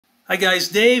Hi guys,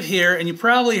 Dave here, and you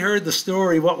probably heard the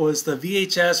story, what was the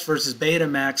VHS versus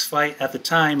Betamax fight at the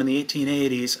time in the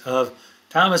 1880s of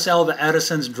Thomas Alva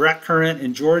Edison's direct current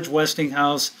and George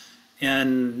Westinghouse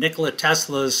and Nikola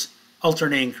Tesla's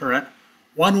alternating current.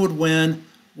 One would win,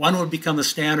 one would become the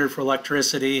standard for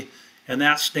electricity, and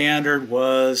that standard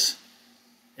was,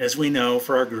 as we know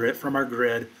for our grid, from our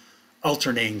grid,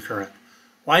 alternating current.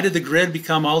 Why did the grid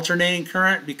become alternating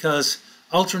current? Because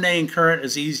alternating current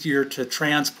is easier to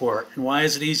transport. And why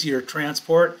is it easier to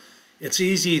transport? It's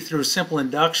easy through simple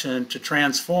induction to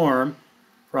transform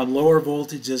from lower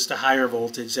voltages to higher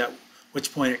voltage, at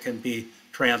which point it can be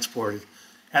transported.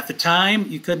 At the time,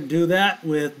 you couldn't do that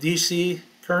with DC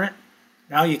current.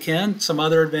 Now you can. Some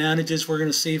other advantages we're going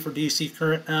to see for DC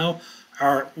current now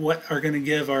are what are going to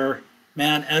give our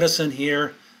man Edison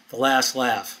here the last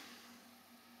laugh.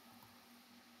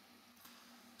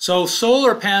 So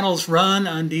solar panels run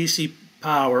on DC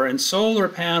power, and solar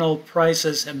panel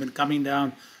prices have been coming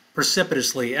down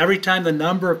precipitously. Every time the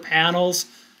number of panels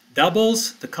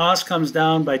doubles, the cost comes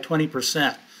down by 20%.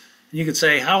 And you could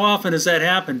say, how often does that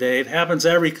happen, Dave? It happens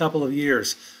every couple of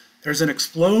years. There's an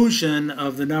explosion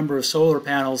of the number of solar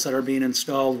panels that are being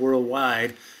installed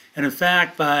worldwide. And in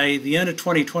fact, by the end of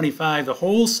 2025, the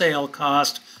wholesale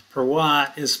cost per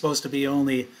watt is supposed to be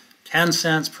only 10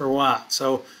 cents per watt.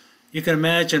 So you can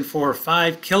imagine for a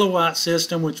 5 kilowatt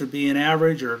system, which would be an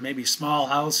average or maybe small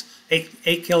house,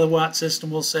 8 kilowatt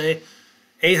system, we'll say,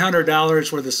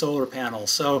 $800 worth of solar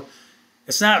panels. So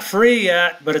it's not free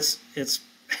yet, but it's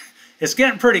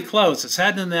getting pretty close. It's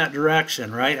heading in that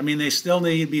direction, right? I mean, they still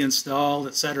need to be installed,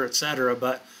 et cetera,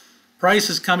 but price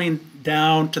is coming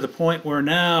down to the point where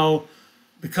now,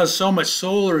 because so much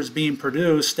solar is being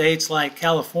produced, states like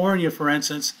California, for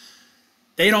instance,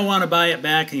 they don't want to buy it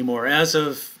back anymore. As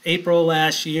of April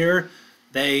last year,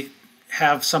 they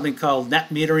have something called net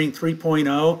metering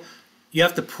 3.0. You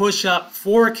have to push up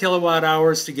 4 kilowatt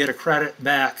hours to get a credit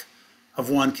back of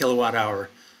 1 kilowatt hour.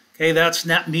 Okay, that's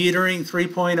net metering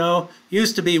 3.0.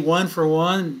 Used to be 1 for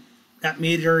 1. Net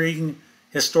metering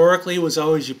historically was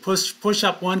always you push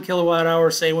up 1 kilowatt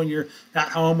hour, say when you're not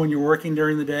home, when you're working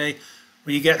during the day.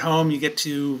 When you get home, you get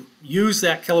to use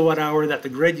that kilowatt hour that the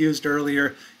grid used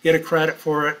earlier, get a credit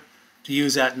for it to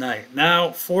use at night.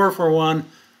 Now, 4 for 1,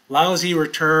 lousy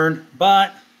return,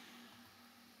 but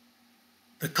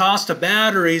the cost of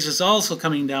batteries is also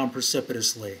coming down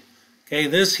precipitously. Okay,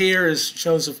 this here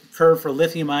shows a curve for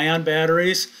lithium-ion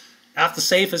batteries. Not the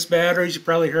safest batteries. You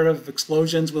probably heard of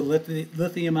explosions with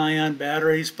lithium-ion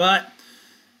batteries, but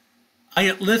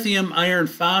lithium iron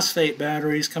phosphate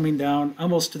batteries coming down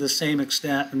almost to the same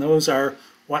extent, and those are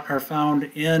what are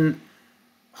found in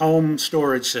home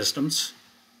storage systems,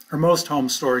 or most home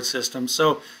storage systems.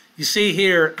 So you see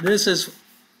here, this is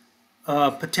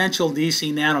a potential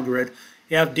DC nanogrid.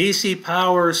 You have DC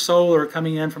power solar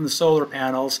coming in from the solar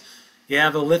panels. You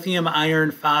have a lithium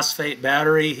iron phosphate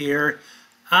battery here.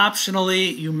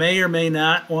 Optionally, you may or may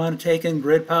not want to take in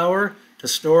grid power to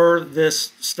store in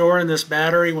this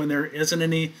battery when there isn't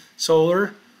any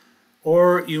solar,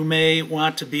 or you may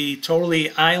want to be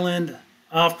totally island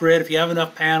off-grid. If you have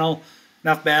enough panel,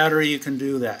 enough battery, you can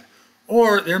do that.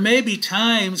 Or there may be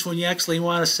times when you actually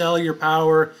want to sell your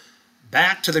power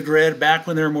back to the grid, back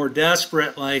when they're more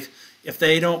desperate, like if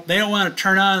they don't want to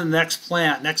turn on the next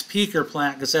plant, next peaker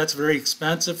plant, because that's very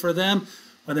expensive for them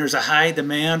when there's a high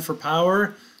demand for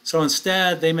power. So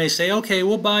instead, they may say, okay,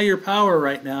 we'll buy your power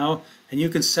right now, and you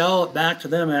can sell it back to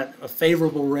them at a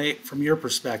favorable rate from your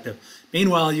perspective.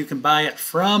 Meanwhile, you can buy it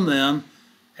from them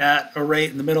at a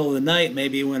rate in the middle of the night,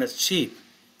 maybe when it's cheap.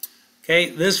 Okay,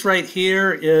 this right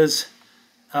here is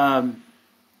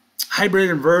hybrid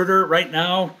inverter. Right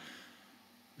now,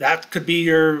 that could be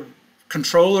your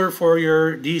controller for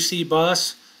your DC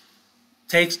bus.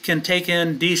 Can take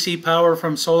in DC power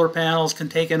from solar panels, can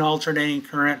take in alternating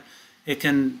current. It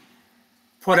can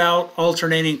put out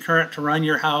alternating current to run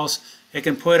your house. It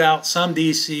can put out some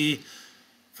DC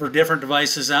for different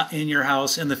devices in your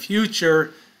house. In the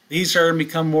future, these are going to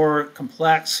become more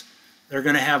complex. They're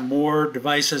going to have more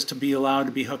devices to be allowed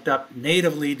to be hooked up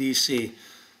natively DC.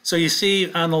 So you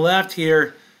see on the left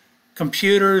here,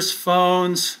 computers,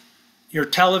 phones, your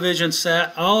television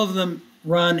set, all of them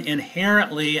run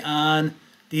inherently on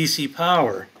DC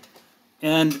power.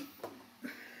 And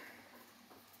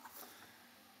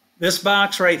this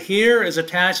box right here is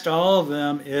attached to all of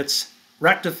them. It's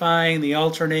rectifying the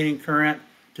alternating current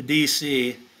to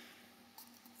DC.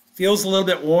 Feels a little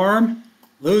bit warm,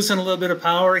 losing a little bit of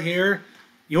power here.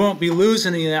 You won't be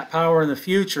losing any of that power in the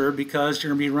future because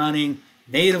you're going to be running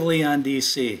natively on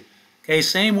DC. Okay,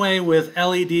 same way with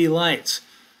LED lights.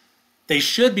 they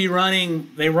should be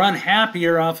running, they run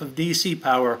happier off of DC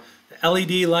power. The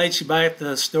LED lights you buy at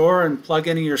the store and plug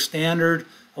into your standard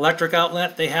electric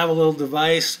outlet, they have a little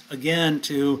device, again,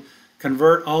 to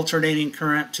convert alternating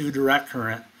current to direct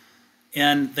current.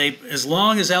 And they, as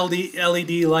long as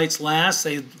LED lights last,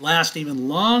 they last even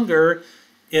longer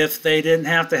if they didn't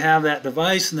have to have that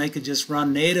device and they could just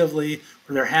run natively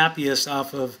where they're happiest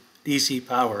off of DC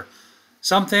power.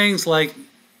 Some things like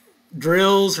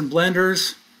drills and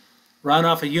blenders run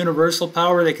off of universal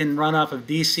power. They can run off of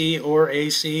DC or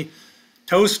AC.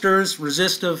 Toasters,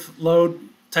 resistive load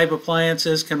type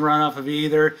appliances can run off of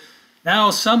either. Now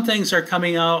some things are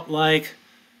coming out like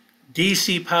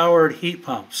DC powered heat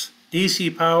pumps,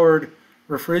 DC powered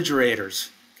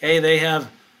refrigerators. Okay, they have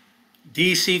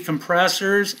DC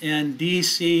compressors and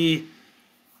DC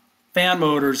fan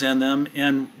motors in them,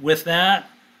 and with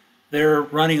that they're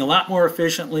running a lot more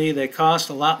efficiently. They cost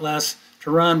a lot less to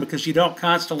run because you don't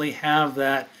constantly have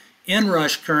that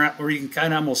inrush current where you can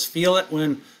kind of almost feel it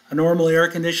when a normal air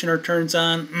conditioner turns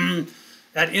on.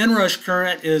 That inrush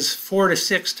current is 4 to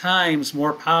 6 times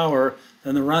more power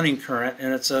than the running current,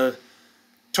 and it's a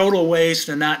total waste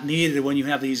and not needed when you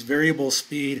have these variable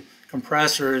speed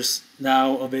compressors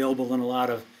now available in a lot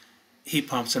of heat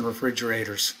pumps and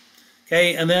refrigerators.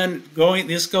 Okay, and then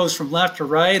this goes from left to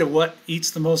right of what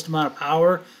eats the most amount of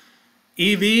power.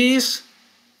 EVs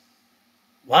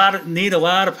need a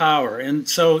lot of power, and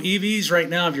so EVs right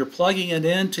now, if you're plugging it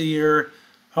into your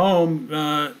home,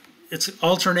 it's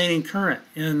alternating current,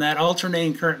 and that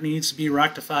alternating current needs to be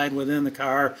rectified within the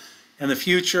car. In the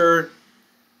future,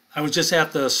 I was just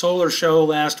at the solar show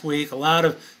last week, a lot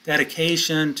of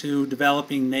dedication to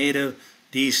developing native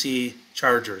DC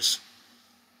chargers.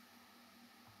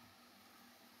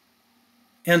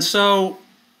 And so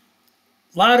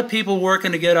a lot of people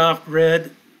working to get off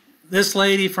grid. This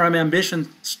lady from Ambition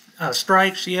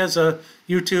Strike, she has a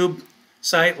YouTube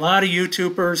site, a lot of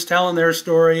YouTubers telling their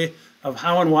story of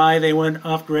how and why they went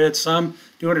off grid, some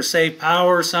doing it to save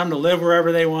power, some to live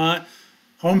wherever they want,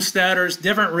 homesteaders,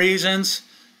 different reasons.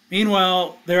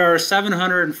 Meanwhile, there are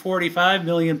 745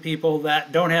 million people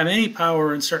that don't have any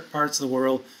power in certain parts of the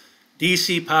world.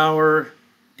 DC power,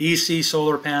 DC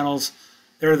solar panels,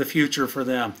 they're the future for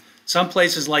them. Some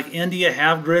places like India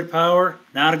have grid power,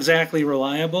 not exactly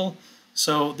reliable.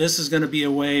 So this is going to be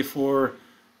a way for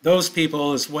those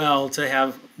people as well to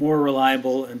have more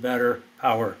reliable and better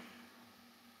power.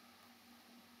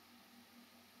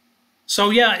 So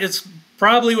yeah, it's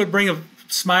probably would bring a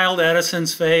smile to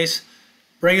Edison's face,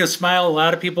 bring a smile to a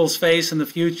lot of people's face in the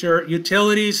future.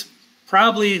 Utilities,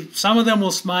 probably some of them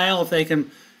will smile if they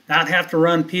can not have to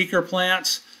run peaker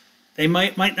plants. They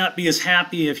might not be as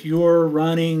happy if you're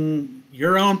running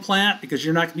your own plant because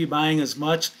you're not going to be buying as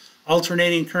much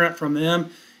alternating current from them.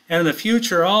 And in the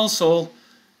future also,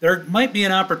 there might be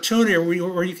an opportunity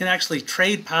where you can actually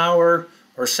trade power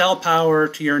or sell power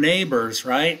to your neighbors,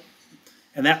 right?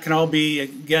 And that can all be,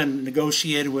 again,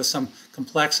 negotiated with some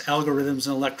complex algorithms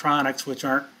and electronics which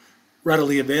aren't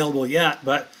readily available yet,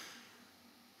 but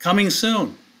coming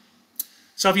soon.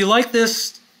 So if you like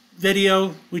this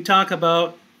video, we talk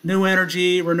about new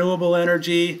energy, renewable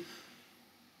energy.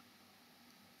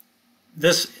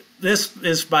 This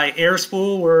is by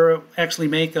AirSpool, where we actually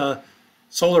make a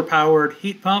solar-powered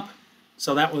heat pump.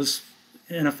 So that was,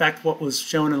 in effect, what was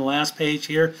shown in the last page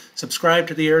here. Subscribe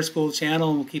to the AirSpool channel,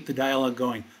 and we'll keep the dialogue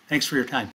going. Thanks for your time.